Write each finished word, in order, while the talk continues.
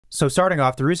So starting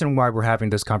off, the reason why we're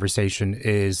having this conversation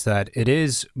is that it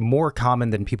is more common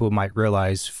than people might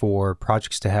realize for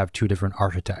projects to have two different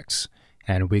architects.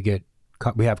 And we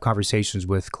have conversations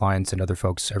with clients and other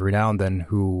folks every now and then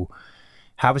who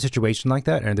have a situation like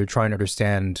that, and they're trying to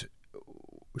understand,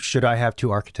 should I have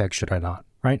two architects, should I not,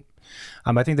 right?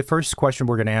 I think the first question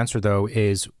we're going to answer, though,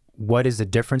 is what is the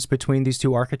difference between these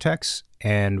two architects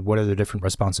and what are the different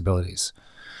responsibilities?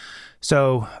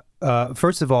 So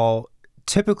first of all,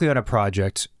 typically on a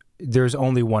project, there's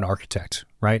only one architect,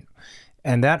 right?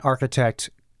 And that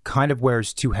architect kind of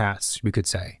wears two hats, we could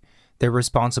say. They're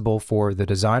responsible for the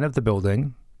design of the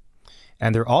building,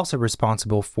 and they're also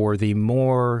responsible for the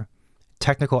more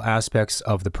technical aspects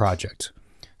of the project.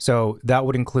 So that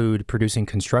would include producing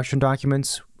construction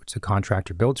documents, which the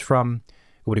contractor builds from.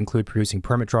 It would include producing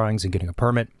permit drawings and getting a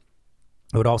permit.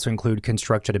 It would also include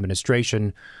construction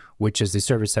administration, which is the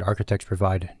service that architects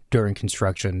provide during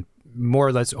construction, more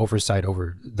or less oversight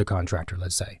over the contractor,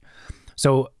 let's say.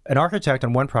 So an architect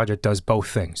on one project does both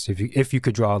things, if you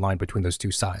could draw a line between those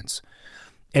two sides.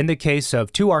 In the case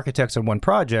of two architects on one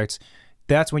project,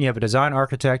 that's when you have a design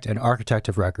architect and architect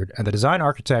of record. And the design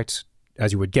architect,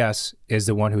 as you would guess, is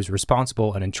the one who's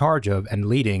responsible and in charge of and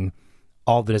leading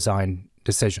all the design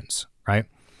decisions, right?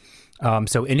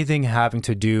 So anything having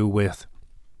to do with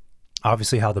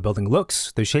obviously how the building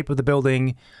looks, the shape of the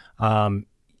building,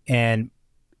 and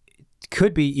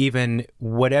could be even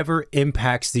whatever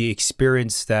impacts the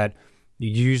experience that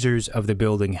users of the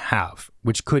building have,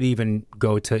 which could even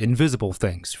go to invisible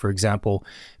things. For example,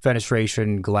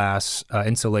 fenestration, glass,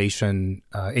 insulation,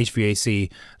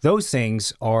 HVAC. Those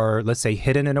things are, let's say,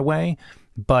 hidden in a way,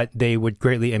 but they would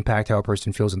greatly impact how a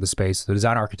person feels in the space. The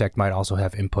design architect might also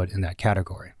have input in that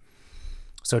category.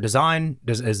 So design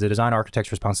is the design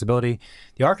architect's responsibility.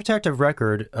 The architect of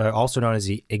record, also known as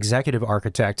the executive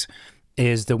architect,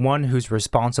 is the one who's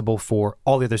responsible for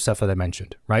all the other stuff that I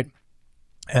mentioned, right?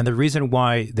 And the reason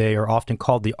why they are often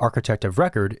called the architect of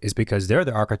record is because they're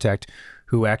the architect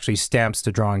who actually stamps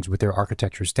the drawings with their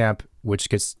architecture stamp, which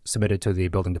gets submitted to the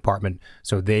building department.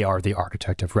 So they are the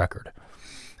architect of record.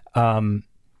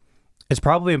 It's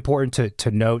probably important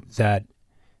to note that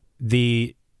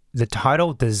the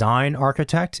title design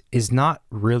architect is not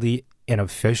really an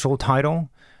official title.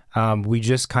 We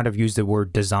just kind of use the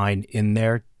word design in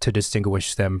there to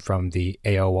distinguish them from the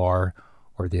AOR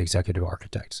or the executive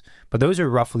architects. But those are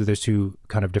roughly those two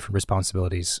kind of different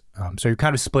responsibilities. So you're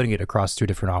kind of splitting it across two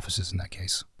different offices in that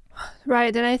case.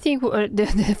 Right. And I think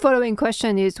the following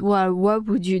question is, well, what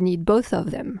would you need both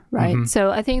of them, right? Mm-hmm. So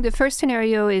I think the first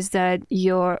scenario is that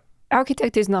your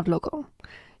architect is not local.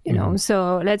 You know,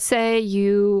 so let's say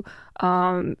you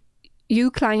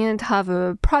client have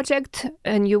a project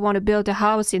and you want to build a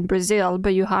house in Brazil,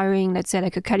 but you're hiring, let's say,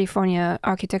 like a California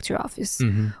architecture office.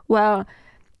 Mm-hmm. Well,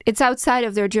 it's outside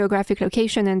of their geographic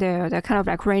location and their kind of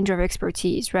like range of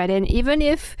expertise, right? And even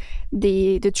if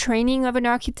the training of an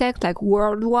architect, like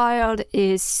worldwide,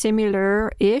 is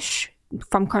similar-ish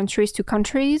from countries to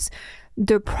countries,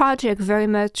 the project very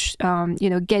much,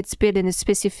 gets built in a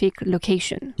specific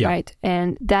location, right?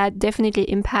 And that definitely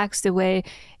impacts the way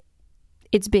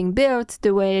it's being built,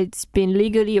 the way it's been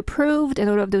legally approved, and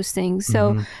all of those things.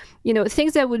 So,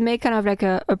 things that would make kind of like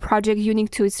a project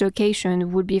unique to its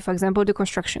location would be, for example, the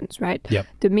constructions, right? Yep.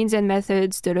 The means and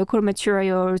methods, the local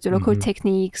materials, the local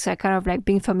techniques, kind of like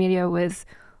being familiar with,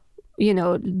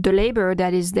 the labor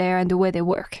that is there and the way they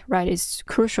work, right? Is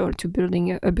crucial to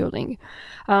building a building.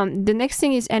 The next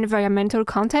thing is environmental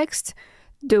context.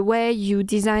 The way you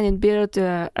design and build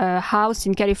a house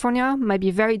in California might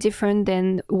be very different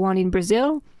than one in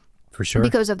Brazil. For sure.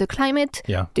 Because of the climate,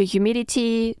 the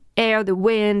humidity, air, the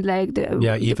wind,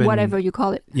 even whatever you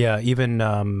call it. Yeah,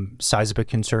 even seismic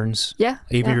concerns. Yeah.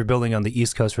 Even if you're building on the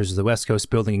East Coast versus the West Coast,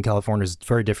 building in California is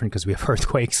very different because we have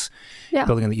earthquakes. Yeah.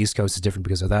 Building on the East Coast is different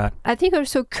because of that. I think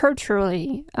also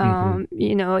culturally,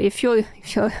 if you're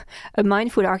a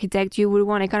mindful architect, you would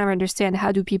want to kind of understand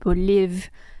how do people live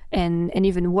and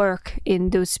even work in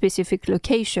those specific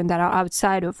locations that are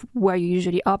outside of where you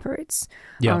usually operate.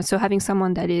 Yeah. So having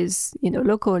someone that is,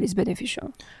 local is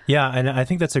beneficial. Yeah, and I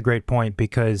think that's a great point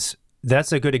because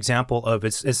that's a good example of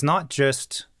it's not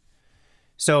just...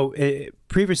 So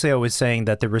previously I was saying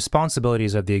that the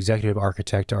responsibilities of the executive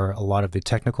architect are a lot of the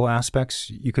technical aspects,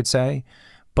 you could say,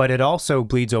 but it also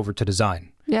bleeds over to design.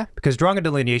 Yeah. Because drawing a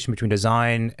delineation between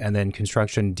design and then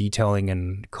construction, detailing,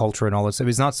 and culture and all that stuff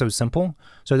is not so simple.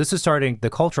 So this is the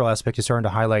cultural aspect is starting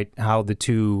to highlight how the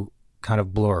two kind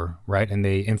of blur, right? And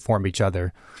they inform each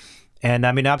other. And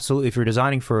I mean, absolutely, if you're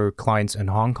designing for clients in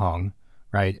Hong Kong,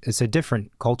 right, it's a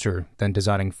different culture than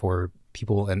designing for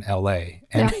people in LA,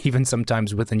 and even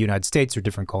sometimes within the United States are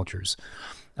different cultures.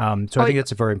 So I think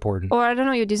that's very important. Or I don't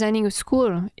know, you're designing a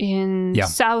school in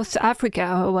South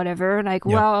Africa or whatever. Like,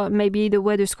 well, maybe the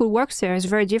way the school works there is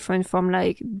very different from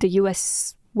like the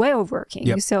US way of working.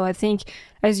 Yep. So I think,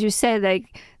 as you said,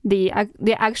 like the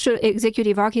actual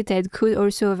executive architect could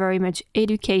also very much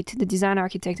educate the design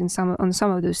architect on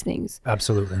some of those things.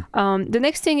 Absolutely. The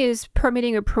next thing is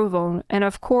permitting approval, and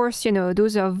of course, you know,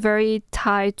 those are very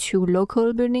tied to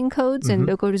local building codes and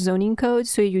local zoning codes.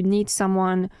 So you need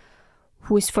someone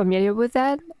who is familiar with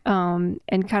that and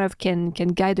kind of can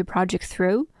guide the project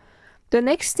through. The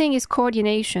next thing is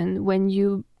coordination. When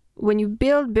you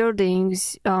build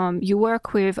buildings, you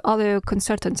work with other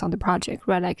consultants on the project,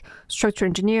 right? Like structural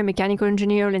engineer, mechanical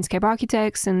engineer, landscape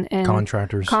architects, and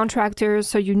contractors.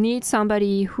 So you need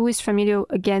somebody who is familiar,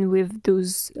 again, with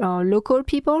those local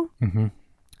people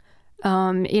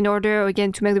in order,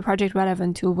 again, to make the project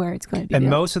relevant to where it's going to be And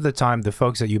built. most of the time, the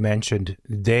folks that you mentioned,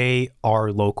 they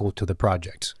are local to the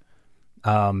project.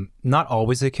 Not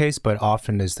always the case, but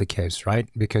often is the case, right?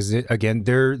 Because again,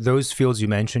 those fields you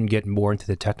mentioned get more into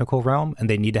the technical realm, and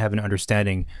they need to have an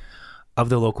understanding of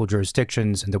the local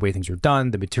jurisdictions and the way things are done,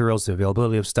 the materials, the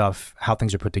availability of stuff, how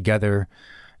things are put together,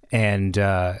 and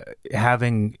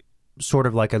having sort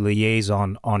of like a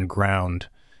liaison on ground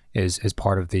is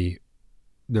part of the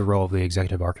role of the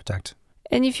executive architect.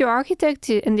 And if your architect,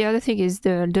 and the other thing is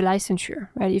the licensure,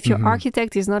 right? If your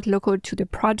architect is not local to the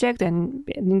project, and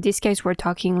in this case, we're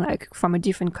talking like from a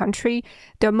different country,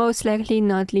 they're most likely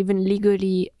not even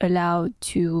legally allowed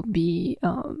to be,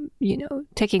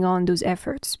 taking on those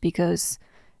efforts because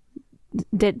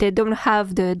they don't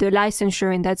have the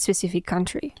licensure in that specific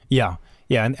country. Yeah.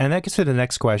 And that gets to the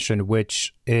next question,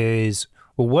 which is,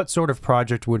 well, what sort of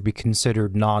project would be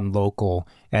considered non-local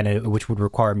and which would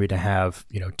require me to have,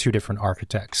 two different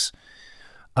architects?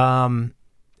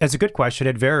 It's a good question.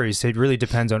 It varies. It really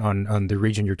depends on the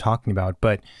region you're talking about.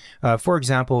 But for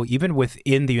example, even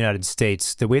within the United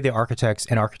States, the way the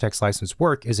architect's license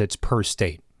work is it's per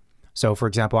state. So for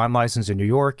example, I'm licensed in New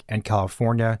York and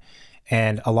California,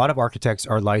 and a lot of architects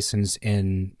are licensed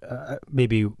in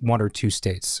maybe one or two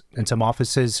states. In some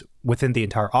offices, within the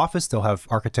entire office, they'll have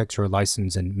architects who are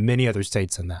licensed in many other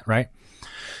states than that, right?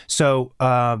 So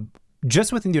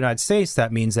just within the United States,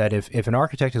 that means that if an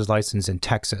architect is licensed in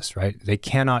Texas, right, they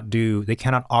cannot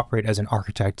operate as an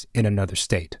architect in another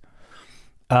state.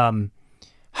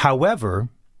 However,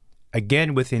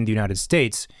 again, within the United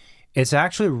States, it's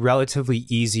actually relatively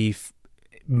easy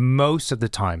most of the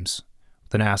times,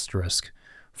 with an asterisk,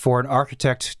 for an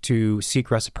architect to seek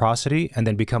reciprocity and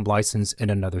then become licensed in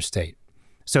another state.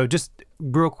 So just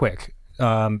real quick,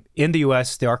 in the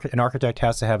U.S., an architect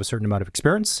has to have a certain amount of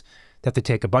experience. They have to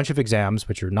take a bunch of exams,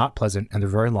 which are not pleasant and they're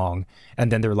very long, and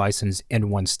then they're licensed in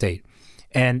one state.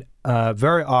 And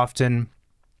very often,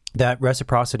 that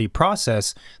reciprocity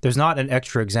process, there's not an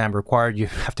extra exam required. You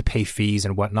have to pay fees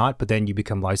and whatnot, but then you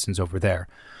become licensed over there.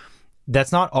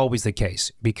 That's not always the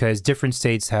case because different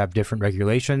states have different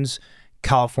regulations.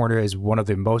 California is one of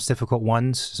the most difficult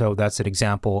ones. So that's an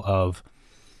example of,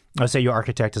 let's say your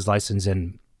architect is licensed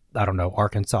in, I don't know,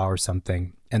 Arkansas or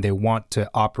something, and they want to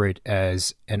operate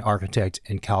as an architect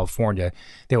in California.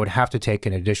 They would have to take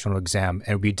an additional exam, and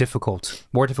it would be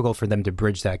more difficult for them to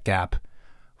bridge that gap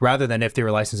rather than if they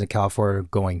were licensed in California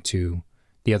going to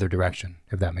the other direction,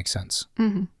 if that makes sense.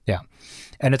 Mm-hmm. Yeah.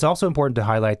 And it's also important to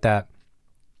highlight that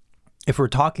if we're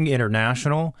talking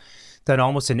international, then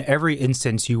almost in every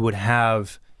instance, you would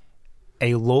have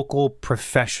a local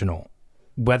professional,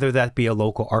 whether that be a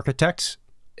local architect,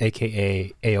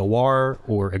 aka AOR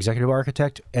or executive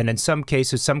architect. And in some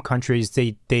cases, some countries,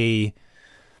 the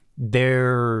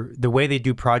way they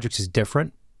do projects is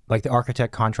different. Like the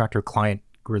architect, contractor, client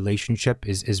relationship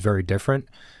is very different.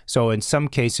 So in some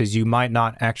cases, you might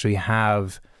not actually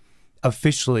have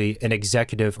officially an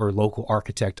executive or local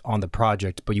architect on the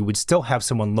project, but you would still have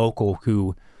someone local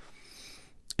who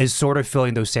is sort of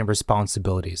filling those same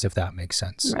responsibilities, if that makes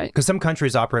sense. Right. Because some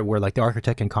countries operate where like the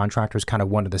architect and contractor is kind of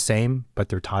one and the same, but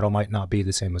their title might not be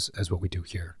the same as what we do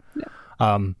here.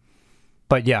 Yeah.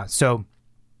 But yeah, so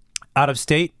out of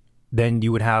state, then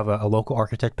you would have a local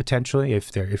architect potentially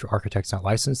if your architect's not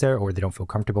licensed there or they don't feel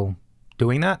comfortable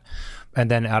doing that.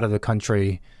 And then out of the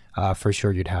country, for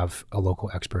sure, you'd have a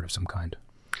local expert of some kind.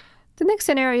 The next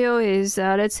scenario is,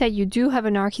 let's say you do have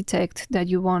an architect that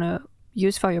you want to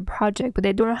use for your project, but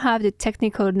they don't have the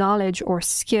technical knowledge or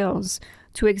skills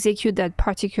to execute that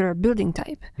particular building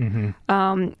type.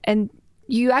 Mm-hmm. And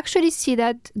you actually see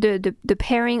that the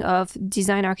pairing of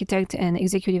design architect and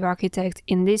executive architect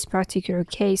in this particular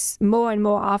case more and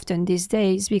more often these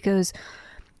days, because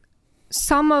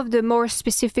some of the more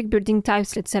specific building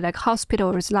types, let's say like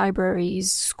hospitals,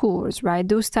 libraries, schools, right?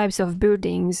 Those types of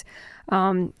buildings,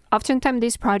 oftentimes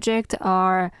these projects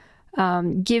are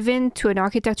given to an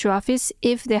architecture office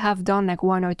if they have done like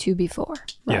one or two before,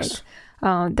 right? Yes.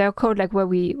 They're called like what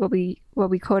we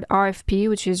call RFP,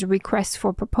 which is request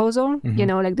for proposal. You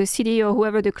know, like the city or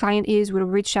whoever the client is will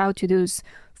reach out to those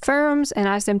firms and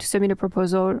ask them to submit a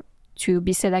proposal to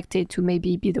be selected to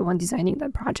maybe be the one designing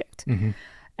that project.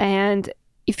 And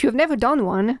if you've never done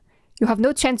one, you have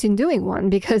no chance in doing one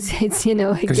because it's, you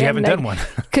know, because you haven't done one.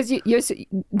 Because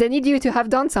they need you to have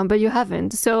done some, but you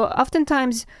haven't. So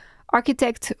oftentimes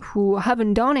architects who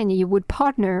haven't done any would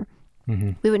partner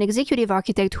with an executive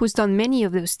architect who's done many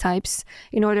of those types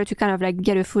in order to kind of like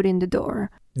get a foot in the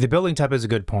door. The building type is a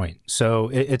good point. So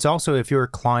it's also if you're a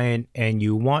client and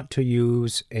you want to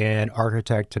use an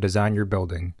architect to design your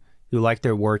building, you like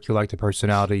their work, you like the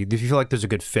personality, if you feel like there's a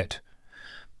good fit,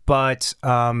 but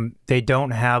they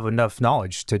don't have enough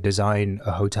knowledge to design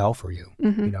a hotel for you,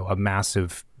 you know, a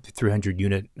massive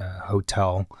 300-unit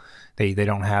hotel. They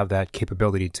don't have that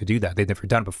capability to do that. They've never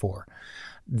done it before.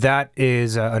 That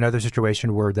is another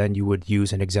situation where then you would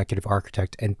use an executive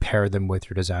architect and pair them with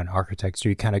your design architect. So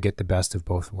you kind of get the best of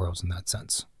both worlds in that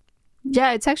sense.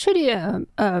 Yeah, it's actually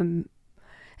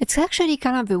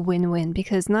kind of a win-win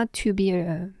because not to be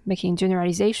making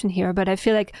generalization here, but I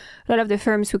feel like a lot of the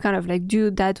firms who kind of like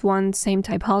do that one same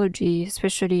typology,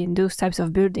 especially in those types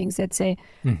of buildings, let's say,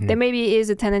 there maybe is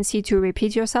a tendency to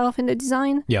repeat yourself in the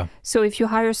design. Yeah. So if you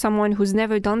hire someone who's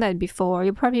never done that before,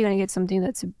 you're probably going to get something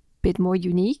that's a bit more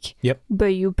unique. Yep.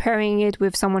 But you're pairing it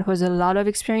with someone who has a lot of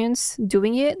experience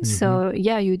doing it. So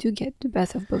yeah, you do get the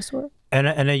best of both worlds.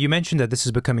 And you mentioned that this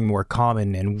is becoming more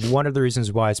common, and one of the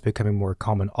reasons why it's becoming more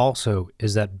common also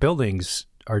is that buildings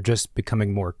are just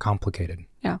becoming more complicated.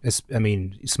 Yeah. I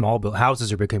mean,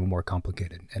 houses are becoming more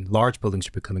complicated, and large buildings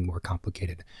are becoming more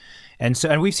complicated. And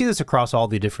we see this across all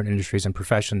the different industries and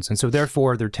professions. And so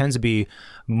therefore, there tends to be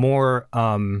more,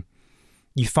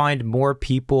 you find more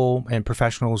people and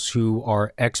professionals who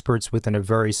are experts within a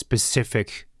very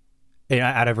specific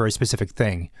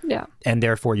thing. Yeah. And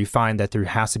therefore you find that there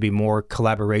has to be more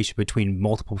collaboration between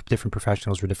multiple different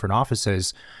professionals or different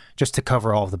offices just to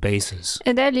cover all of the bases.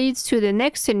 And that leads to the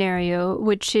next scenario,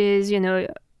 which is, you know,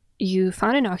 you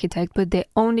find an architect, but they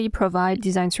only provide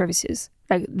design services.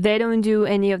 Like they don't do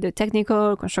any of the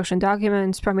technical construction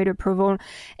documents, permit approval.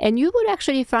 And you would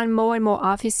actually find more and more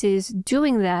offices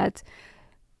doing that.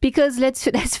 Because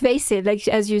let's face it, like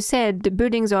as you said, the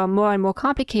buildings are more and more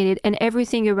complicated and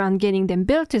everything around getting them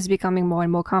built is becoming more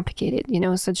and more complicated, you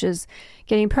know, such as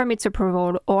getting permits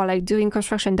approval or like doing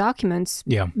construction documents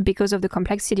because of the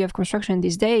complexity of construction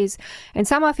these days. And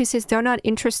some offices, they're not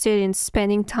interested in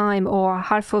spending time or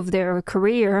half of their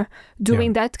career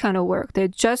doing that kind of work. They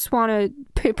just want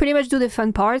to pretty much do the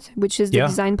fun part, which is the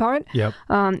design part. Yep.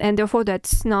 And therefore,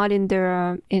 that's not in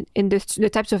their in the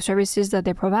types of services that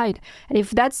they provide. And if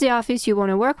that's the office you want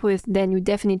to work with, then you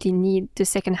definitely need the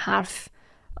second half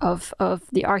of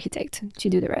the architect to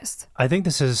do the rest. I think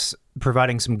this is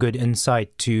providing some good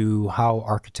insight to how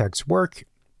architects work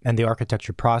and the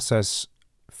architecture process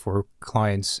for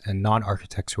clients and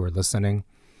non-architects who are listening,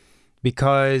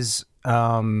 because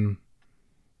the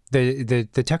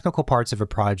technical parts of a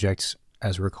project,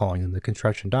 as we're calling them, the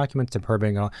construction documents, the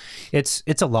permitting, it's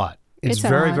a lot. It's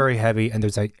very, very heavy, and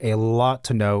there's a lot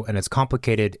to know, and it's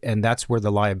complicated, and that's where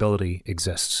the liability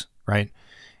exists, right?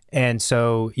 And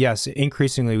so, yes,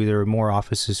 increasingly, there are more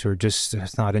offices who are just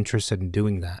not interested in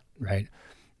doing that, right?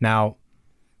 Now,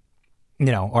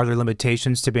 you know, are there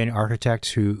limitations to being an architect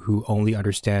who only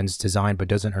understands design but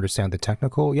doesn't understand the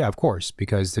technical? Yeah, of course,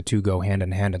 because the two go hand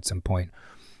in hand at some point.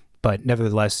 But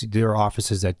nevertheless, there are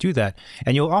offices that do that.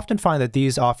 And you'll often find that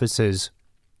these offices,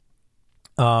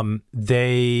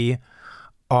 their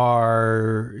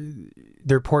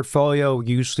portfolio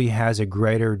usually has a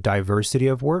greater diversity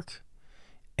of work,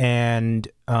 and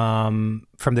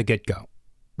from the get-go,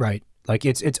 right? Like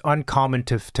it's uncommon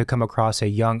to come across a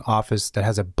young office that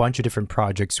has a bunch of different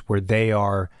projects where they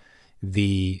are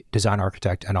the design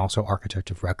architect and also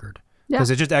architect of record. Because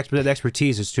it's just the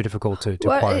expertise is too difficult to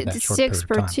acquire in that short period of time. It's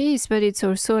the expertise, but it's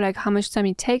also like how much time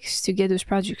it takes to get those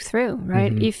projects through,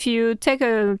 right? If you take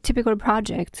a typical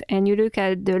project and you look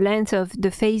at the length of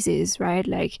the phases, right?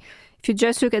 Like if you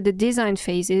just look at the design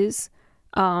phases,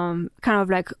 kind of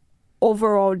like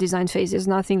overall design phases,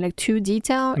 nothing like too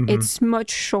detailed, it's much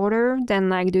shorter than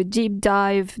like the deep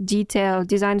dive detailed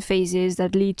design phases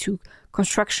that lead to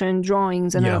construction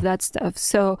drawings and all of that stuff.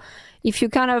 So if you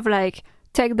kind of like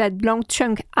take that long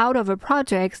chunk out of a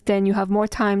project, then you have more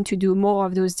time to do more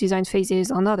of those design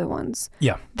phases on other ones.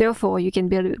 Yeah. Therefore, you can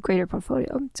build a greater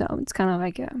portfolio. So it's kind of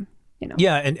like a,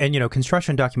 Yeah, and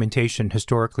construction documentation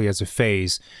historically as a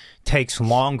phase takes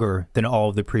longer than all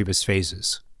of the previous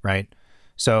phases, right?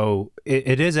 So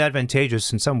it is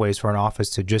advantageous in some ways for an office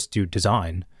to just do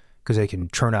design because they can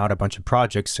churn out a bunch of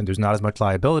projects and there's not as much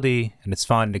liability and it's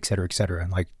fun, et cetera, et cetera.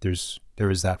 Like there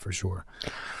is that for sure.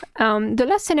 The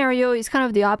last scenario is kind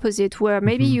of the opposite, where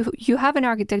maybe you have an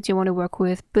architect you want to work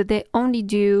with, but they only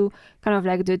do kind of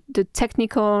like the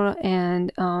technical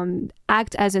and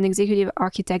act as an executive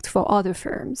architect for other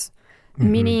firms,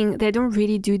 meaning they don't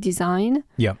really do design.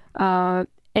 Yeah.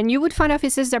 And you would find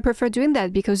offices that prefer doing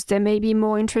that because they may be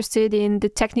more interested in the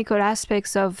technical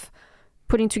aspects of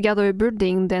putting together a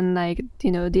building than like,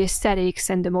 the aesthetics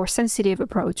and the more sensitive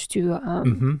approach to,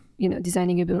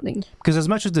 designing a building. Because as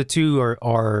much as the two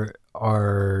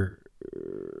are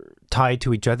tied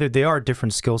to each other, they are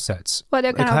different skill sets. Well,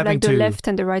 they're kind of like the left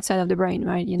and the right side of the brain,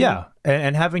 right? Yeah.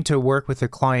 And having to work with the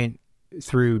client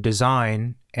through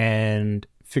design and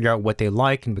figure out what they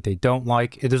like and what they don't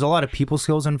like. There's a lot of people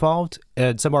skills involved,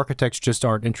 and some architects just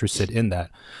aren't interested in that.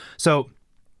 So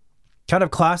kind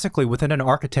of classically within an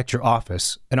architecture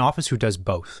office, an office who does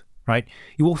both, right?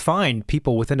 You will find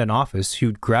people within an office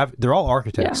who they're all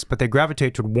architects, but they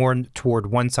gravitate toward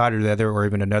one side or the other, or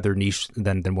even another niche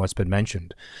than what's been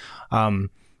mentioned.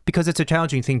 Because it's a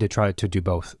challenging thing to try to do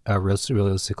both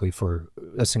realistically for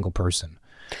a single person.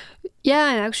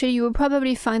 Yeah, and actually you will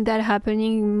probably find that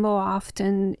happening more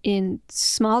often in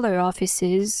smaller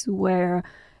offices where,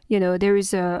 there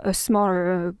is a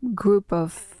smaller group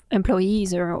of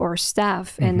employees or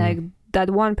staff, and like that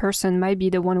one person might be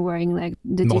the one wearing like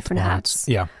the multiple different hats.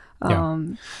 Yeah.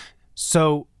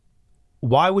 So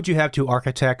why would you have two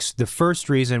architects? The first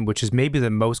reason, which is maybe the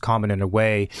most common in a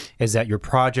way, is that your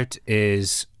project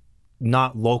is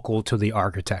not local to the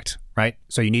architect, right?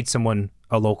 So you need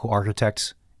a local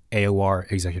architect,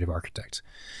 AOR, executive architect.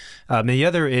 And the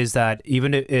other is that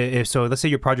even if so, let's say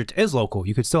your project is local,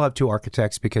 you could still have two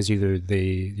architects because either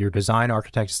your design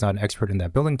architect is not an expert in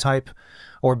that building type,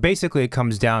 or basically it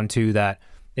comes down to that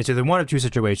it's either one of two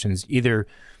situations. Either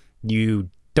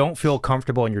you don't feel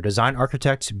comfortable in your design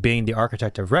architect being the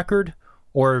architect of record,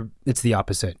 or it's the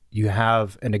opposite. You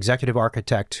have an executive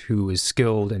architect who is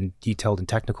skilled and detailed and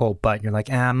technical, but you're like,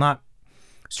 I'm not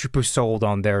super sold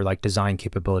on their like design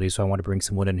capabilities, so I want to bring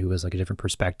someone in who has like a different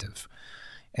perspective.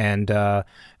 And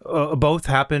both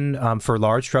happen for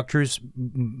large structures,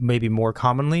 maybe more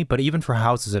commonly, but even for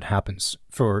houses it happens.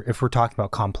 If we're talking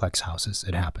about complex houses,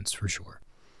 it happens for sure.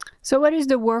 So what is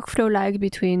the workflow like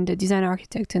between the design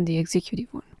architect and the executive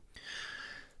one?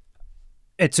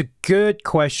 It's a good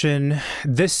question.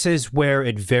 This is where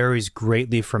it varies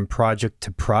greatly from project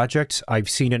to project. I've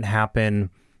seen it happen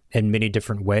in many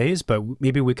different ways, but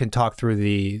maybe we can talk through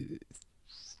the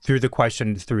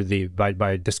question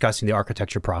by discussing the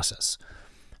architecture process.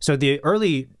 So the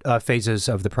early phases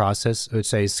of the process, I would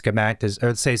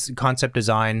say concept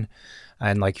design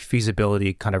and like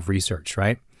feasibility kind of research,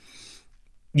 right?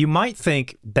 You might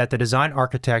think that the design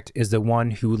architect is the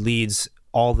one who leads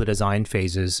all the design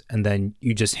phases, and then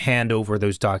you just hand over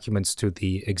those documents to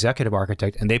the executive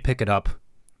architect and they pick it up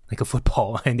like a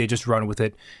football and they just run with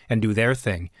it and do their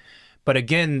thing. But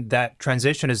again, that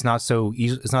transition is not so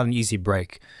easy. It's not an easy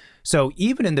break. So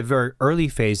even in the very early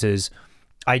phases,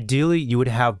 ideally you would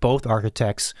have both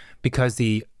architects, because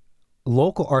the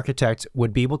local architect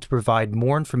would be able to provide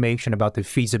more information about the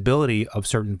feasibility of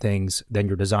certain things than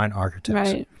your design architect.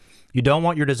 Right. You don't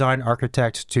want your design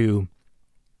architect to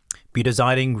be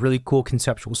designing really cool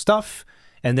conceptual stuff,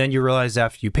 and then you realize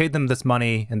after you paid them this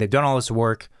money and they've done all this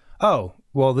work, oh,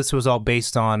 well, this was all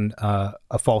based on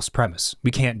a false premise.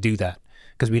 We can't do that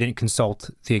because we didn't consult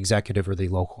the executive or the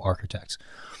local architects.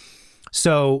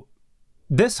 So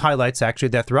this highlights actually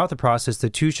that throughout the process, the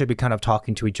two should be kind of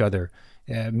talking to each other.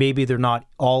 Maybe they're not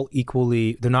both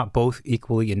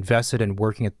equally invested in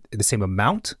working at the same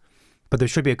amount, but there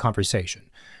should be a conversation.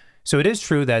 So it is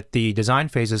true that the design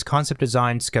phases, concept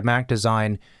design, schematic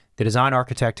design, the design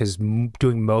architect is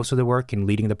doing most of the work and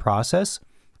leading the process.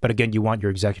 But again, you want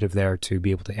your executive there to be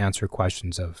able to answer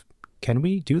questions of, can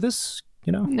we do this?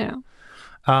 No.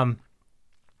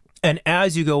 And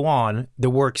as you go on,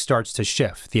 the work starts to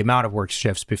shift. The amount of work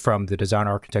shifts from the design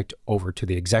architect over to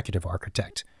the executive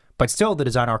architect. But still, the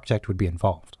design architect would be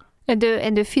involved. And the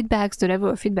level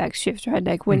of feedback shift, right?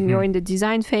 Like when you're in the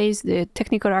design phase, the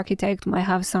technical architect might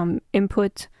have some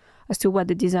input as to what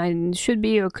the design should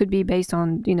be or could be based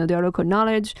on, their local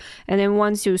knowledge. And then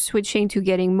once you're switching to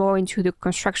getting more into the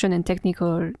construction and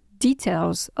technical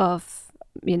details of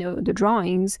the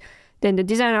drawings, then the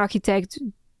design architect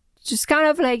just kind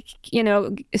of like,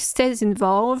 stays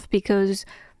involved, because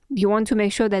you want to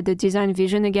make sure that the design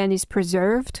vision again is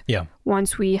preserved. Yeah.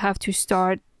 Once we have to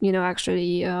start,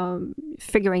 actually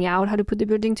figuring out how to put the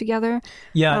building together.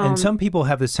 Yeah, and some people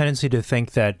have this tendency to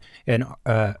think that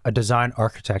a design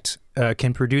architect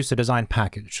can produce a design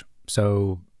package.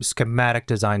 So schematic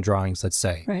design drawings, let's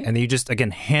say. Right. And then you just,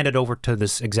 again, hand it over to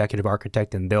this executive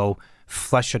architect and they'll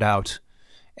flesh it out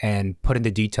and put in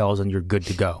the details and you're good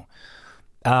to go.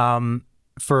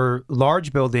 For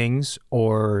large buildings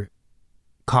or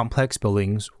complex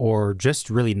buildings or just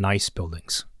really nice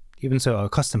buildings, even so a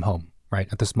custom home, right,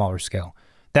 at the smaller scale,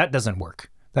 that doesn't work.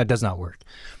 That does not work.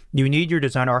 You need your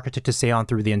design architect to stay on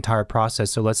through the entire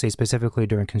process. So let's say specifically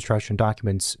during construction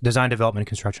documents, design development and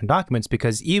construction documents,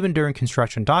 because even during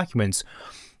construction documents,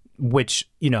 which,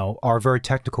 are very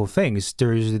technical things,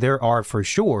 there are for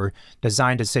sure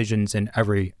design decisions in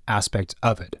every aspect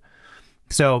of it.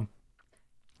 So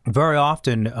very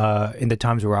often in the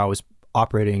times where I was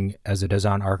operating as a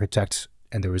design architect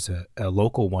and there was a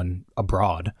local one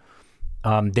abroad,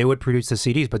 they would produce the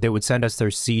CDs, but they would send us their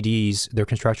CDs, their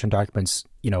construction documents,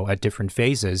 at different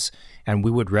phases, and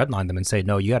we would redline them and say,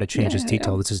 no, you got to change this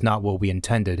detail. This is not what we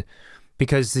intended.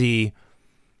 Because and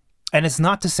it's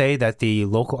not to say that the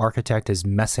local architect is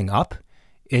messing up.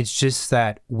 It's just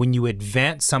that when you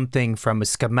advance something from a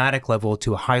schematic level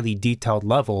to a highly detailed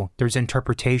level, there's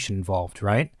interpretation involved,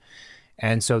 right?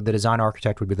 And so the design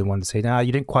architect would be the one to say, nah,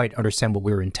 you didn't quite understand what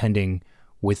we were intending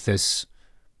with this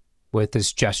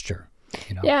gesture.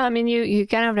 Yeah, I mean, you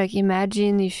kind of like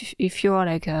imagine if you're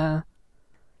like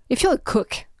if you're a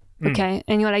cook, okay,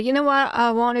 and you're like, you know what,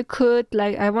 I want to cook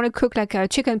like a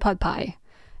chicken pot pie,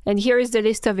 and here is the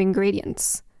list of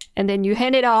ingredients, and then you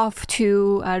hand it off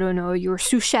to, I don't know, your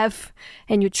sous chef,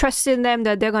 and you trust in them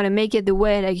that they're gonna make it the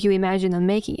way like you imagine them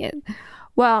making it.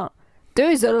 Well,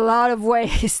 there's a lot of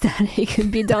ways that it can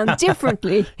be done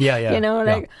differently.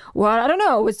 Well, I don't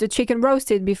know, was the chicken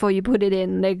roasted before you put it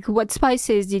in? Like, what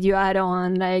spices did you add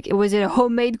on? Like, was it a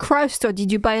homemade crust or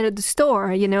did you buy it at the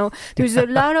store? There's a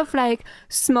lot of like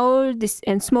small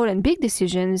and big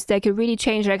decisions that could really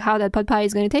change like how that pot pie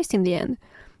is going to taste in the end.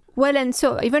 Well, and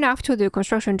so even after the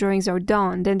construction drawings are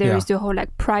done, then there is the whole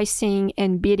like pricing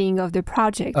and bidding of the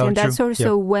project. And that's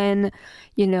also when,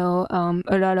 a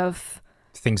lot of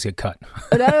things get cut.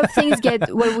 A lot of things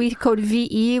get what we call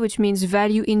VE, which means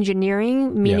value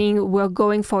engineering, meaning we're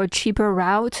going for a cheaper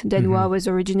route than what was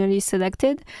originally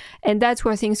selected. And that's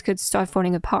where things could start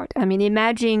falling apart. I mean,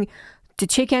 imagine the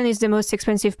chicken is the most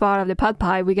expensive part of the pot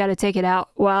pie. We got to take it out.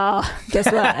 Well,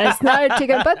 guess what? It's not a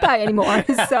chicken pot pie anymore.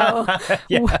 So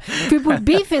people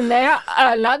beef in there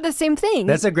are not the same thing.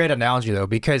 That's a great analogy, though,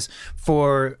 because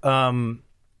for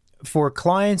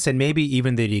clients and maybe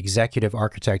even the executive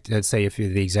architect, let's say if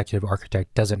the executive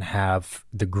architect doesn't have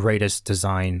the greatest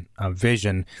design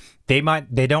vision, they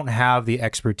don't have the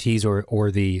expertise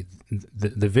or the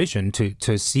vision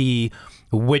to see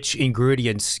which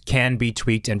ingredients can be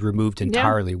tweaked and removed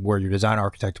entirely, where your design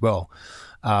architect will,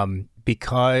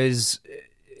 because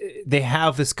they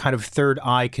have this kind of third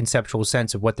eye conceptual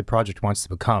sense of what the project wants to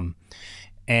become.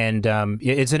 And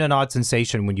it's an odd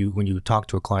sensation when you talk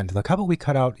to a client. They're like, how about we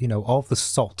cut out, all of the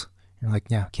salt? You're like,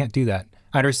 yeah, can't do that.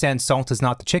 I understand salt is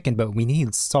not the chicken, but we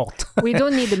need salt. We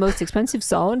don't need the most expensive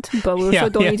salt, but we also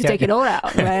don't need to take it all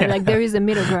out, right? Like there is a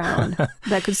middle ground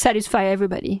that could satisfy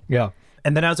everybody. Yeah.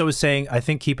 And then as I was saying, I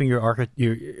think keeping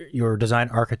your design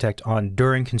architect on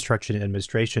during construction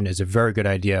administration is a very good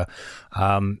idea,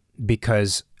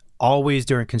 because always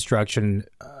during construction,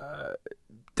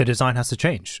 the design has to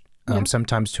change.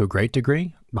 Sometimes to a great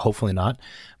degree, hopefully not,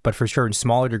 but for sure in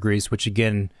smaller degrees, which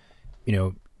again,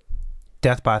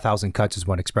 death by 1,000 cuts is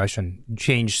one expression.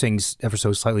 Change things ever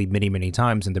so slightly many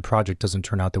times and the project doesn't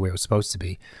turn out the way it was supposed to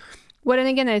be. Well, and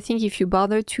again, I think if you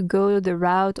bother to go the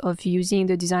route of using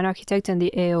the design architect and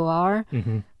the AOR,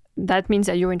 that means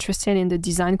that you're interested in the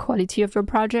design quality of your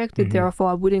project. Therefore,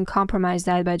 I wouldn't compromise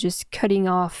that by just cutting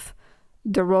off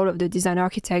the role of the design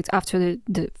architect after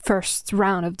the first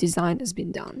round of design has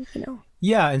been done,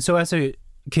 Yeah, and so as a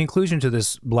conclusion to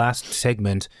this last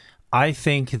segment, I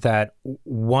think that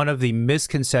one of the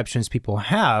misconceptions people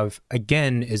have,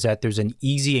 again, is that there's an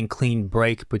easy and clean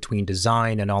break between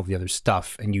design and all the other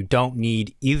stuff, and you don't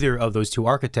need either of those two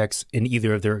architects in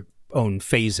either of their own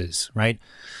phases, right?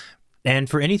 And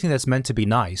for anything that's meant to be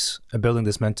nice, a building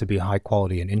that's meant to be high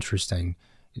quality and interesting,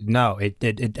 no,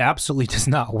 it absolutely does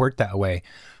not work that way.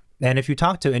 And if you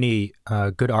talk to any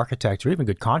good architect or even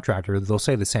good contractor, they'll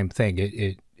say the same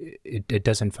thing. It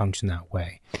doesn't function that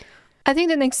way. I think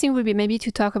the next thing would be maybe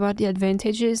to talk about the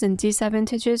advantages and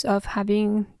disadvantages of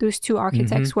having those two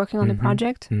architects working on the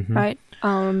project, right?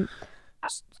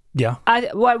 Yeah.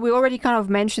 Well, we already kind of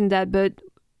mentioned that, but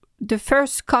the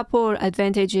first couple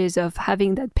advantages of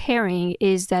having that pairing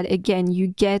is that, again, you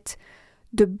get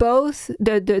the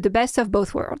best of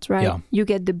both worlds, right? Yeah. You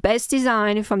get the best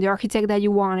design from the architect that you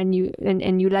want, and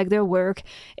you like their work,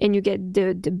 and you get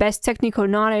the best technical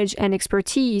knowledge and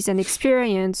expertise and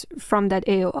experience from that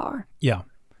AOR. Yeah.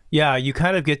 Yeah, you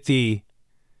kind of get the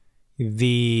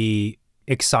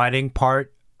exciting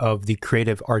part of the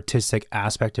creative artistic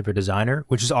aspect of a designer,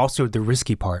 which is also the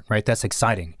risky part, right? That's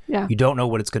exciting. Yeah. You don't know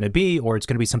what it's going to be, or it's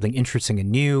going to be something interesting and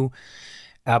new,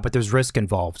 but there's risk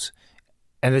involved.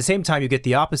 And at the same time, you get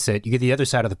the opposite. You get the other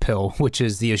side of the pill, which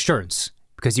is the assurance,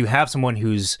 because you have someone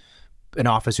who's an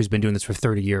office who's been doing this for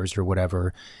 30 years or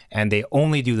whatever, and they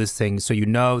only do this thing. So you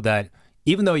know that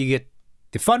even though you get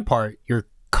the fun part, you're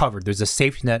covered. There's a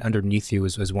safety net underneath you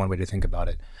is one way to think about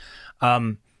it.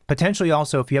 Potentially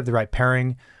also, if you have the right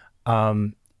pairing,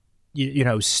 you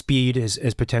know, speed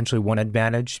is potentially one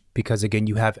advantage because, again,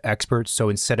 you have experts. So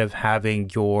instead of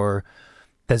having your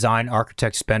design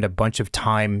architect spend a bunch of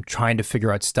time trying to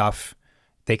figure out stuff,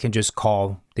 they can just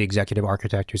call the executive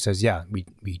architect who says, yeah,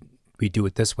 we do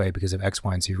it this way because of X,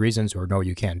 Y, and Z reasons, or no,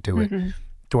 you can't do it,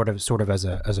 sort of as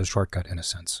a shortcut in a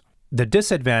sense. The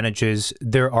disadvantages,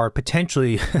 there are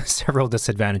potentially several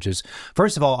disadvantages.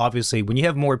 First of all, obviously, when you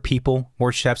have more people,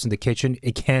 more chefs in the kitchen,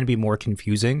 it can be more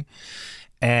confusing,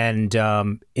 and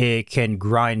it can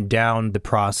grind down the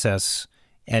process.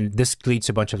 And this leads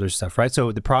to a bunch of other stuff, right?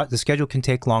 So the schedule can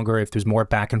take longer if there's more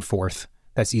back and forth.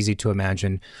 That's easy to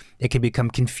imagine. It can become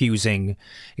confusing.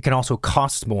 It can also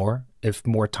cost more if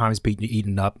more time is being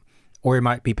eaten up, or you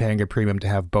might be paying a premium to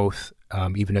have both,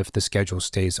 even if the schedule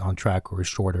stays on track or is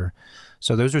shorter.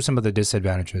 So those are some of the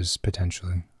disadvantages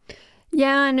potentially.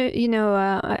 Yeah, and you know,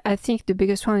 I think the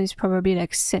biggest one is probably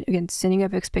like setting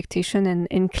up expectation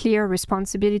and clear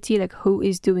responsibility, like who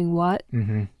is doing what.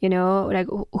 You know, like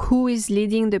who is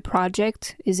leading the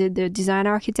project? Is it the design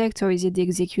architect or is it the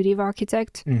executive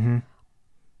architect?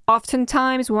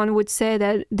 Oftentimes, one would say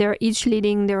that they're each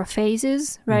leading their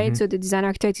phases, right? So the design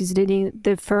architect is leading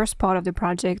the first part of the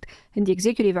project, and the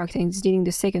executive architect is leading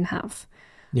the second half.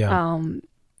 Yeah.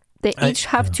 They each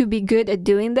have to be good at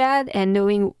doing that and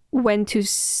knowing when to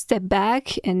step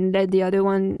back and let the other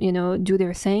one, you know, do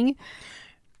their thing.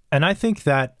 And I think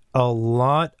that a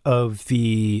lot of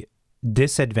the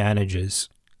disadvantages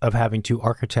of having two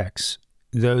architects,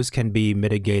 those can be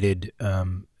mitigated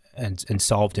and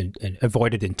solved and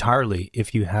avoided entirely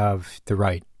if you have the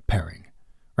right pairing,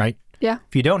 right? Yeah.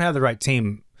 If you don't have the right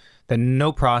team, then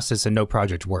no process and no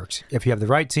project works. If you have the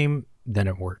right team, then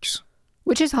it works.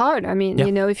 Which is hard. I mean,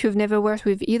 you know, if you've never worked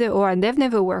with either or, and they've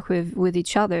never worked with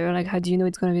each other, like how do you know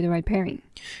it's going to be the right pairing?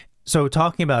 So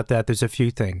talking about that, there's a few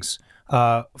things.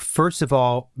 First of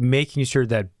all, making sure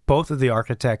that both of the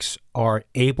architects are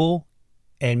able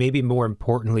and maybe more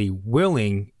importantly,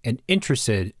 willing and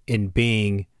interested in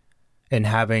being and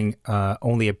having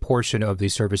only a portion of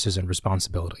these services and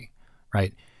responsibility,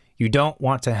 right? You don't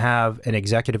want to have an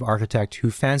executive architect who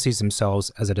fancies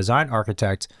themselves as a design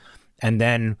architect, and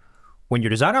then when your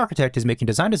design architect is making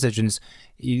design decisions,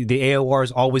 the AOR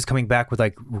is always coming back with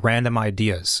like random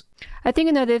ideas. I think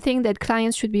another thing that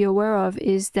clients should be aware of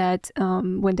is that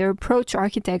when they approach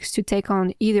architects to take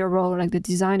on either role, like the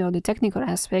design or the technical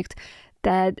aspect,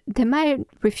 that they might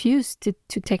refuse to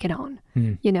take it on.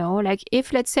 You know, like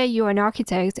if, let's say, you're an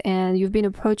architect and you've been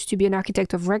approached to be an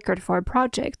architect of record for a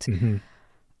project,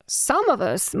 some of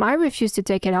us might refuse to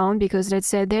take it on because, let's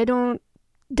say, they don't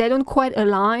quite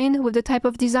align with the type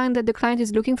of design that the client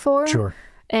is looking for. Sure.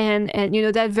 And you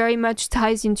know, that very much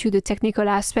ties into the technical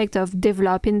aspect of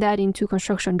developing that into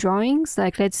construction drawings.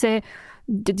 Like, let's say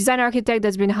the design architect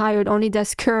that's been hired only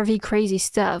does curvy, crazy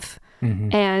stuff.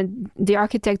 And the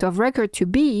architect of record to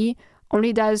be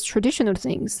only does traditional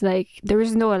things. Like, there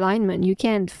is no alignment. You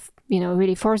can't, you know,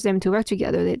 really force them to work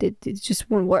together. It just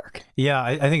won't work. Yeah,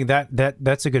 I think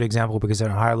that's a good example because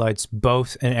it highlights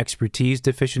both an expertise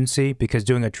deficiency, because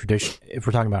doing a tradition, if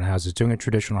we're talking about houses, doing a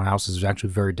traditional house is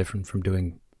actually very different from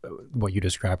doing what you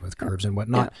described with curves and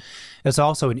whatnot. It's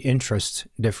also an interest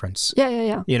difference.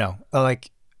 Yeah. You know, like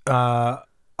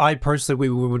I personally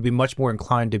would be much more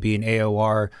inclined to be an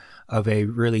AOR of a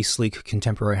really sleek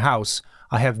contemporary house.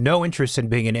 I have no interest in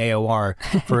being an AOR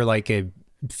for like a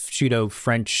pseudo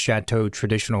French chateau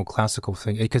traditional classical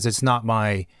thing, because it's not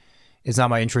my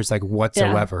interest like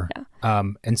whatsoever.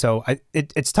 And so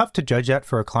it's tough to judge that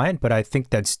for a client, but I think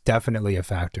that's definitely a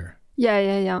factor.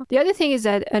 Yeah. The other thing is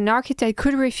that an architect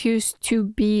could refuse to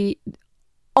be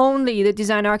only the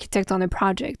design architect on a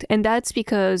project. And that's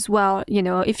because, well, you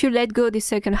know, if you let go the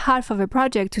second half of a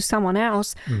project to someone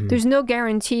else, there's no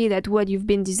guarantee that what you've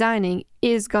been designing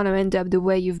is going to end up the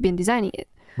way you've been designing it.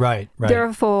 Right.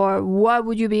 Therefore, why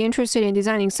would you be interested in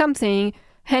designing something,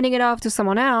 handing it off to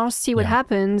someone else, see what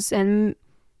happens, and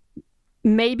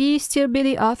maybe still be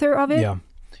the author of it?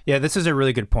 Yeah, this is a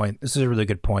really good point.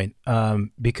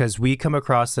 Because we come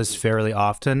across this fairly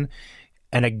often.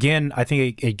 And again, I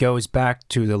think it goes back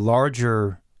to the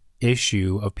larger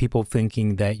issue of people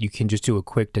thinking that you can just do a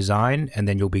quick design and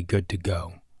then you'll be good to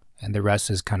go. And the rest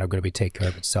is kind of going to be take care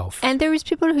of itself. And there is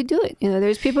people who do it. You know,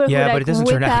 there's people who but it doesn't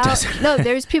turn out, does it? No,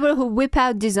 there's people who whip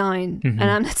out design. And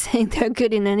I'm not saying they're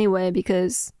good in any way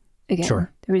because, again,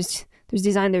 there's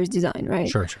design, right?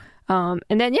 Sure. And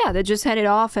then, they just hand it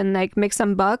off and like make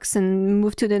some bucks and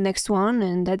move to the next one,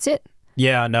 and that's it.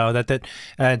 Yeah, no,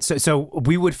 so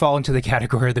we would fall into the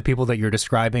category of the people that you're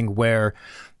describing, where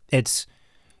it's,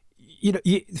 you know,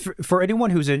 for anyone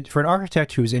for an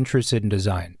architect who's interested in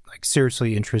design, like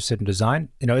seriously interested in design,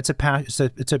 you know, it's a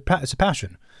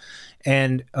passion,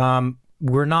 and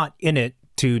we're not in it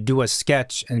to do a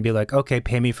sketch and be like, okay,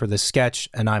 pay me for the sketch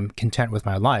and I'm content with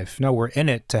my life. No, we're in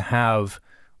it to have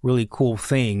really cool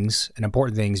things and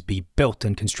important things be built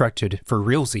and constructed for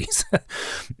realsies.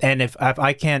 And if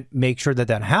I can't make sure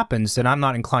that happens, then I'm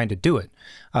not inclined to do it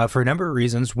for a number of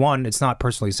reasons. One, it's not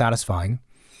personally satisfying.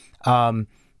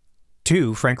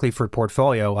 Two, frankly, for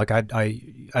portfolio, like I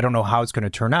don't know how it's going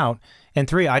to turn out. And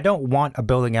three, I don't want a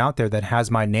building out there that has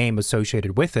my name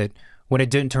associated with it when it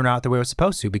didn't turn out the way it was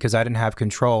supposed to, because I didn't have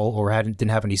control or didn't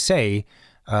have any say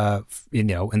you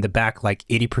know, in the back, like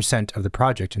 80% of the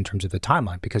project in terms of the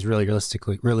timeline, because really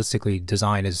realistically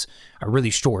design is a really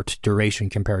short duration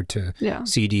compared to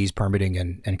CDs, permitting,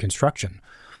 and construction.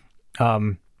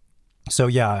 So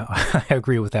yeah, I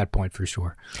agree with that point for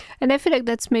sure. And I feel like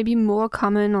that's maybe more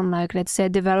common on, like, let's say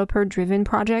developer driven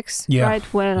projects, right?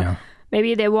 Where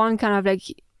maybe they want kind of like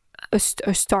a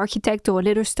star architect or a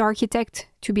little star architect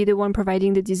to be the one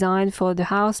providing the design for the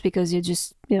house, because you're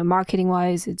just, you know, marketing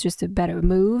wise, it's just a better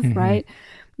move, right?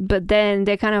 But then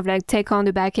they kind of like take on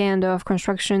the back end of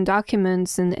construction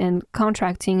documents and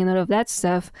contracting and all of that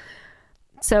stuff.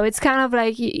 So it's kind of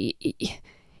like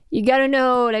you got to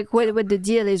know like what the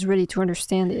deal is really to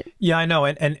understand it. Yeah, I know.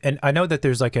 And I know that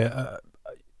there's like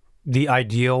the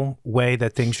ideal way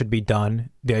that things should be done,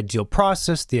 the ideal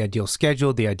process, the ideal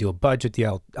schedule, the ideal budget,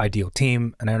 the ideal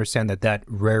team. And I understand that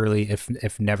rarely,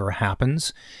 if never,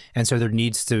 happens. And so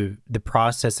the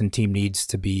process and team needs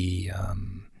to be,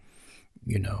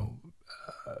 you know,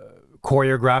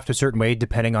 choreographed a certain way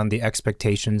depending on the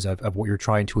expectations of what you're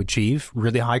trying to achieve.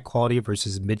 Really high quality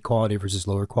versus mid quality versus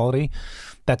lower quality.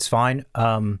 That's fine.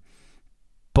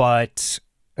 But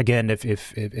again,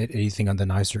 if anything on the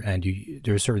nicer end,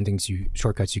 there are certain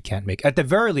shortcuts you can't make. At the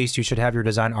very least, you should have your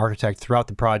design architect throughout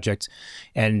the project,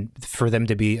 and for them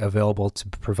to be available to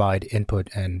provide input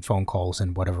and phone calls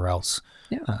and whatever else.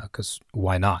 Because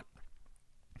why not?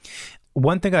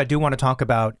 One thing I do want to talk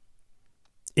about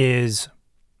is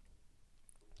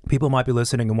people might be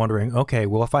listening and wondering, okay,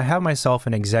 well, if I have myself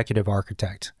an executive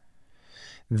architect,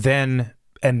 and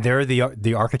they're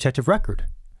the architect of record,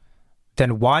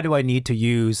 then why do I need to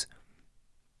use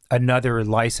another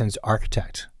licensed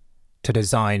architect to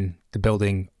design the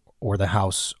building or the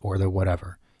house or the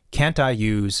whatever? Can't I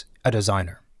use a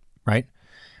designer, right?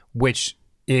 Which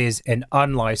is an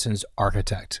unlicensed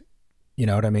architect. You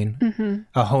know what I mean?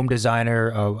 A home designer,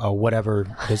 a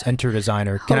whatever, enter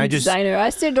designer. Designer. I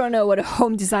still don't know what a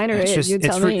home designer is. You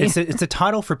tell me. It's a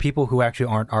title for people who actually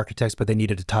aren't architects, but they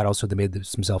needed a title, so they made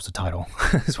themselves a title.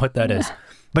 Is what that is.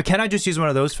 But can I just use one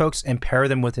of those folks and pair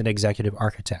them with an executive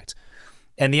architect?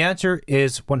 And the answer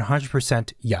is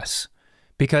 100% yes.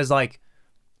 Because like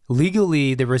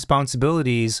legally, the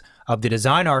responsibilities of the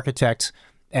design architect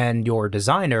and your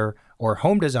designer or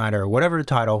home designer or whatever the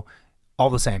title, all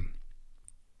the same.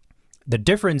 The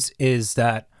difference is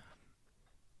that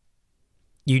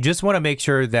you just want to make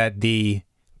sure that the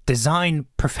design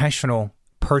professional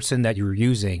person that you're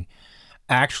using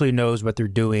actually knows what they're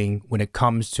doing when it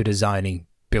comes to designing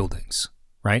buildings,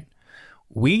 right?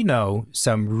 We know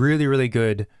some really, really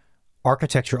good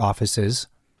architecture offices,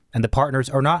 and the partners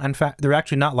are not, in fact, they're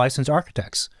actually not licensed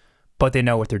architects, but they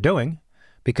know what they're doing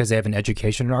because they have an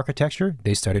education in architecture.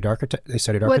 They studied architecture.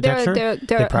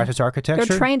 They practice architecture.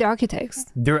 They're trained architects.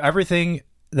 They're everything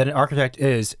that an architect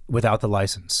is without the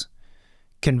license.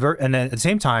 And then at the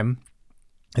same time,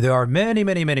 there are many,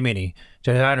 many, many, many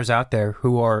designers out there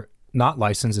who are not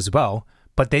licensed as well,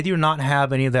 but they do not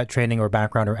have any of that training or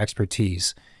background or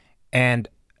expertise. And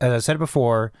as I said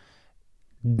before,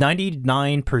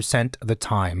 99% of the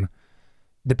time,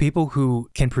 the people who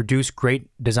can produce great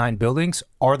design buildings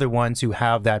are the ones who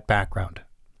have that background.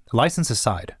 License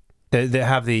aside, they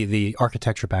have the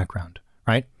architecture background,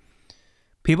 right?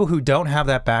 People who don't have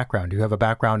that background, who have a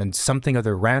background in something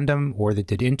other random, or they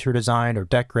did interior design or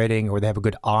decorating, or they have a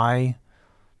good eye,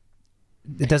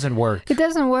 it doesn't work. It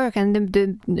doesn't work. And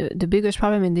the biggest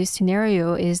problem in this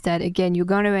scenario is that, again, you're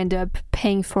going to end up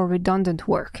paying for redundant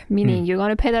work, meaning you're going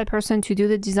to pay that person to do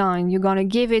the design. You're going to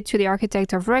give it to the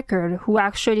architect of record, who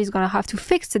actually is going to have to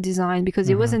fix the design because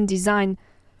it wasn't designed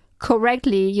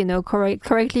correctly,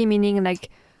 correctly meaning like,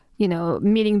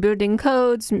 meeting building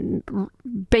codes,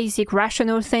 basic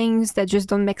rational things that just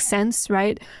don't make sense,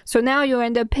 right? So now you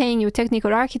end up paying your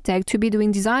technical architect to be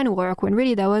doing design work when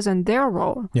really that wasn't their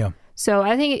role. Yeah. So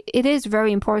I think it is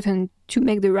very important to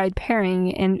make the right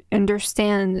pairing and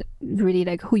understand really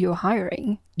like who you're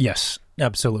hiring. Yes,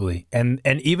 absolutely. And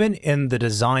even in the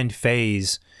design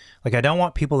phase, like I don't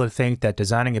want people to think that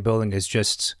designing a building is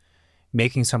just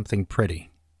making something pretty.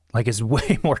 Like it's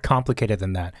way more complicated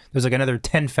than that. There's like another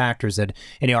 10 factors that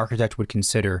any architect would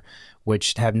consider,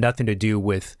 which have nothing to do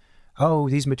with, oh,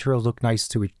 these materials look nice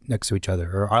next to each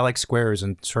other, or I like squares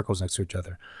and circles next to each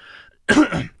other.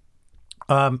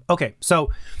 Okay, so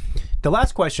the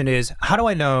last question is, how do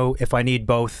I know if I need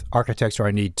both architects or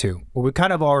I need two? Well, we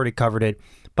kind of already covered it,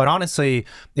 but honestly,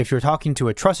 if you're talking to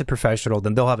a trusted professional,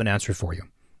 then they'll have an answer for you,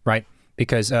 right?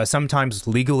 Because sometimes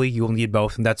legally you'll need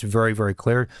both, and that's very, very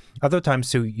clear. Other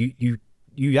times, too,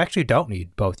 you actually don't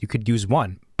need both. You could use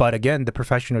one. But again, the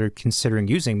professional you're considering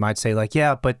using might say like,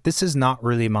 yeah, but this is not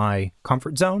really my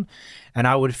comfort zone, and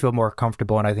I would feel more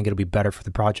comfortable, and I think it'll be better for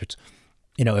the project,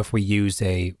 if we use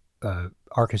a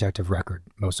architect of record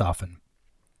most often.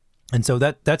 And so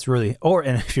that's really,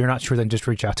 and if you're not sure, then just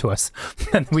reach out to us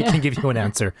and we can give you an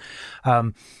answer.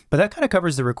 But that kind of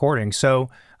covers the recording. So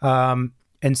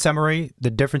in summary, the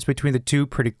difference between the two,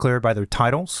 pretty clear by their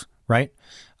titles, right?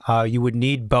 You would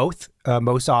need both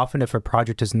most often if a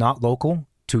project is not local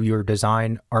to your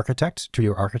design architect, to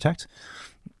your architect.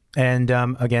 And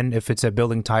again, if it's a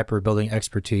building type or building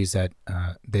expertise that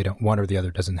they don't, one or the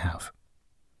other doesn't have.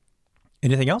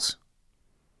 Anything else?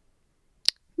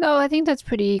 No, I think that's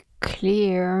pretty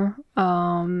clear.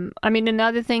 I mean,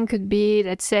 another thing could be,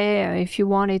 let's say, if you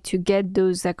wanted to get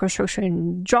those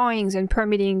construction drawings and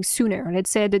permitting sooner. Let's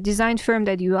say the design firm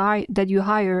that you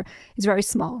hire is very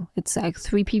small. It's like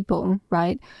 3 people,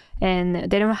 right? And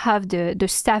they don't have the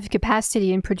staff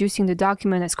capacity in producing the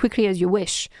document as quickly as you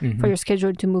wish for your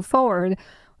schedule to move forward.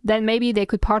 Then maybe they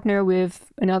could partner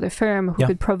with another firm who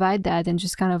could provide that and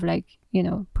just kind of like,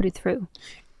 put it through.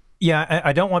 Yeah,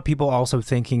 I don't want people also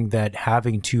thinking that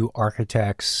having 2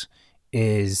 architects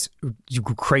is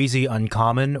crazy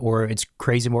uncommon, or it's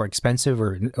crazy more expensive,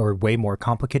 or way more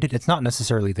complicated. It's not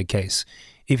necessarily the case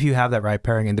if you have that right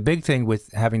pairing. And the big thing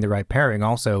with having the right pairing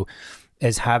also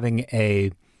is having a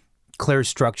clear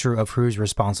structure of who's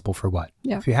responsible for what.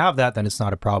 Yeah. If you have that, then it's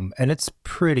not a problem. And it's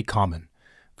pretty common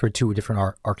for 2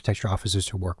 different architecture offices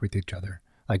to work with each other,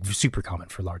 like super common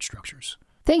for large structures.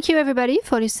 Thank you, everybody,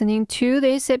 for listening to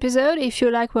this episode. If you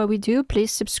like what we do,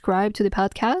 please subscribe to the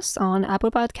podcast on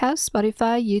Apple Podcasts,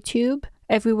 Spotify, YouTube,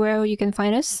 everywhere you can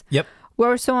find us. Yep.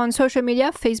 We're also on social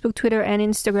media, Facebook, Twitter, and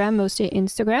Instagram, mostly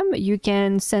Instagram. You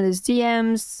can send us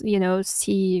DMs,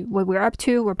 see what we're up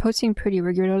to. We're posting pretty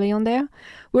regularly on there.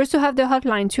 We also have the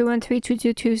hotline,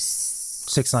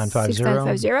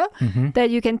 213-222-6950,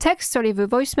 that you can text or leave a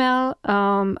voicemail.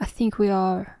 I think we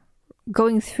are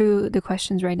going through the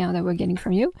questions right now that we're getting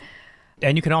from you.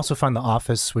 And you can also find the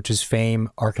office, which is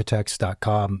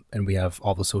famearchitects.com, and we have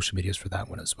all the social medias for that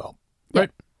one as well. Right?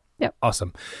 Yep.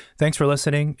 Awesome. Thanks for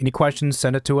listening. Any questions,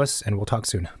 send it to us, and we'll talk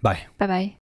soon. Bye. Bye-bye.